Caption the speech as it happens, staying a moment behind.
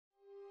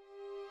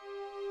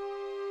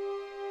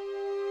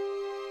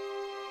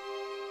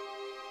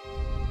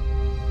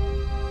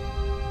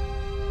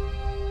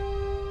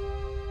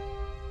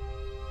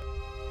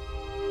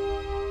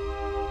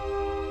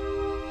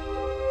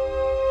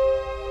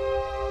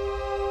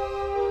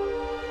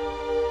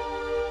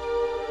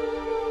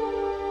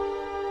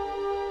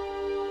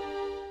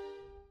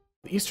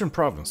The Eastern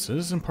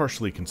Provinces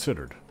Impartially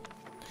Considered.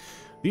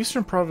 The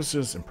Eastern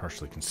Provinces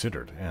Impartially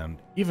Considered, and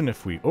even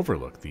if we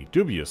overlook the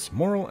dubious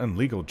moral and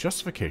legal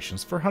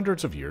justifications for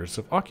hundreds of years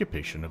of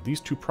occupation of these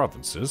two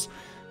provinces,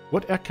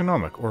 what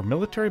economic or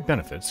military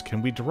benefits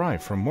can we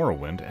derive from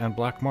Morrowind and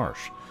Black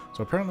Marsh?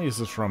 So apparently this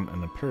is from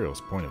an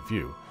Imperial's point of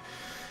view.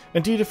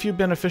 Indeed, a few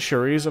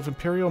beneficiaries of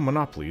Imperial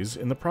monopolies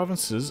in the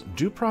provinces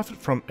do profit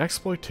from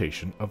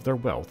exploitation of their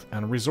wealth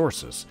and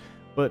resources,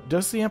 but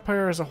does the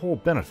Empire as a whole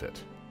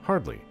benefit?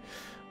 Hardly.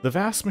 The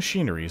vast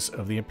machineries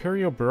of the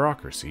Imperial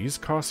bureaucracies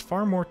cost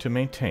far more to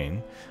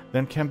maintain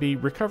than can be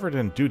recovered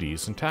in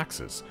duties and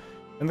taxes,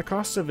 and the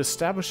cost of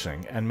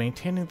establishing and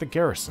maintaining the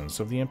garrisons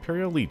of the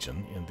Imperial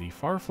Legion in the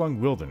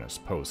far-flung wilderness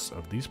posts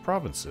of these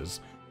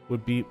provinces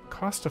would be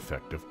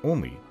cost-effective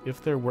only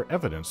if there were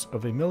evidence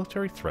of a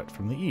military threat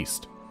from the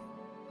east.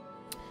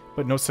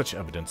 But no such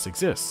evidence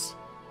exists.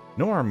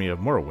 No army of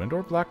Morrowind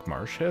or Black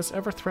Marsh has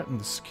ever threatened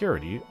the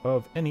security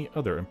of any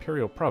other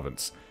Imperial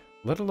province,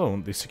 let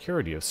alone the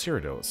security of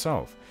Cyrodiil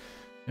itself,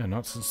 and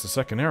not since the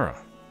Second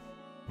Era.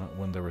 Not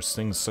when there was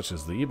things such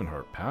as the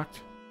Ebenheart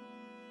Pact,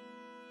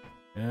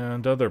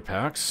 and other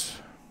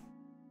pacts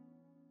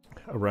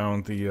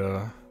around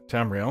the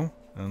Tamriel,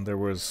 and there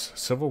was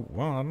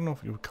well, I don't know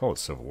if you would call it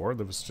civil war,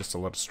 there was just a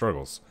lot of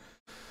struggles.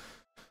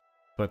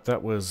 But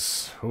that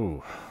was,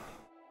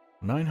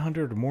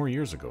 900 or more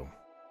years ago.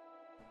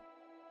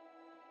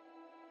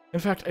 In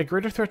fact, a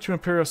greater threat to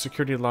Imperial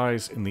security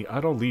lies in the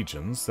idle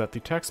legions that the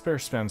taxpayer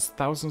spends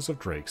thousands of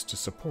drakes to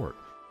support.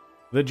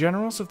 The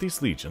generals of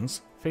these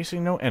legions,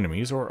 facing no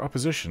enemies or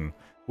opposition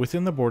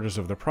within the borders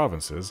of their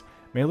provinces,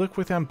 may look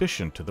with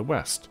ambition to the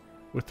west.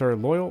 With their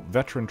loyal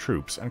veteran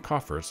troops and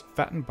coffers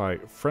fattened by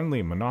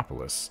friendly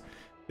monopolists,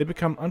 they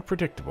become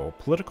unpredictable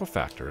political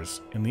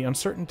factors in the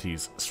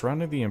uncertainties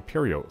surrounding the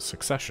Imperial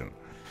succession.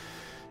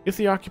 If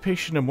the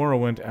occupation of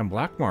Morrowind and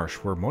Black Marsh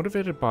were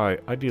motivated by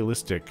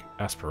idealistic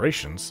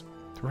aspirations,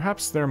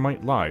 perhaps there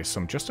might lie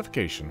some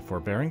justification for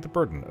bearing the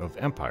burden of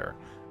empire,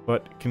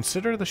 but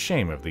consider the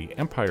shame of the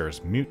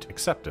Empire's mute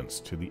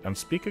acceptance to the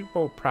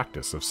unspeakable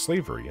practice of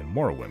slavery in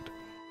Morrowind.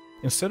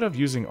 Instead of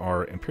using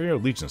our Imperial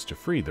legions to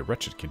free the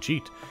wretched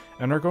Khajiit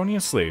and Argonian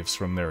slaves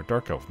from their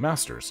Dark Elf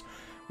masters,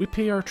 we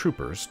pay our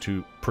troopers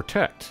to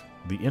protect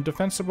the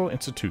indefensible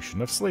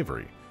institution of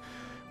slavery.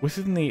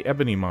 Within the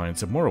ebony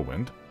mines of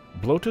Morrowind,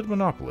 bloated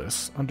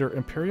monopolists under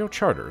Imperial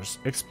charters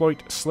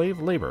exploit slave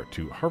labor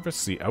to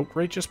harvest the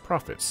outrageous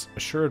profits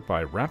assured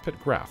by rampant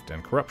graft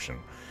and corruption.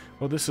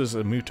 Well, this is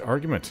a moot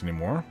argument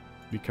anymore,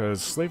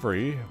 because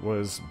slavery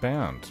was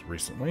banned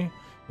recently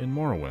in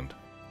Morrowind.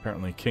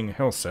 Apparently King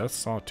Helseth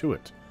saw to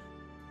it.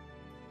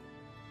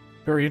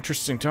 Very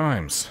interesting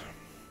times.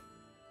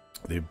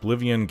 The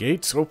Oblivion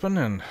Gates open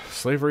and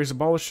slavery is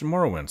abolished in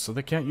Morrowind, so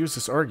they can't use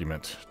this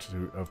argument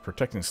of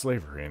protecting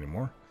slavery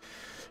anymore.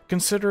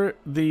 Consider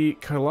the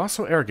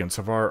colossal arrogance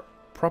of our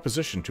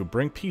proposition to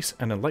bring peace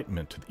and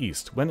enlightenment to the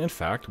east, when in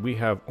fact we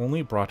have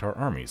only brought our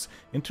armies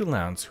into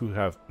lands who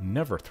have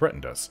never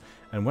threatened us,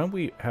 and when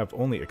we have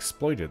only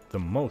exploited the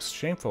most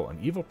shameful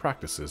and evil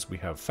practices we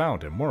have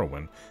found in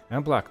Morrowind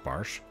and Black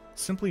Marsh,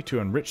 simply to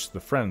enrich the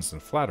friends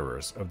and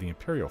flatterers of the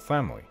Imperial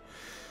family.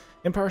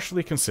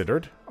 Impartially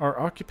considered, our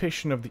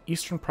occupation of the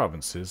eastern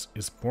provinces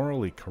is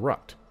morally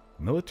corrupt,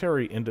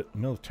 militarily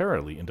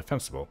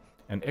indefensible,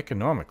 and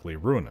economically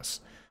ruinous.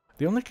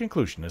 The only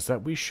conclusion is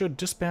that we should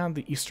disband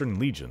the Eastern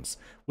legions,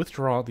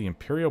 withdraw the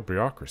Imperial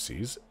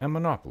bureaucracies and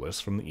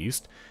monopolists from the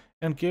East,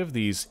 and give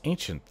these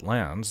ancient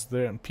lands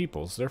and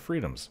peoples their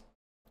freedoms.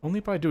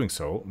 Only by doing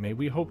so may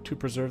we hope to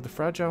preserve the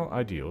fragile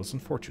ideals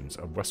and fortunes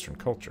of Western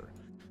culture.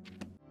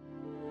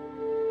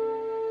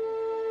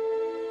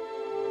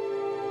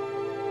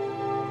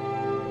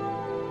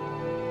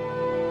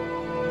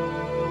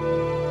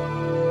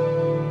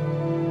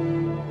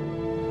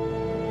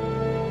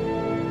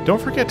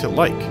 Don't forget to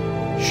like,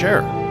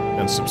 share,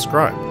 and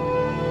subscribe.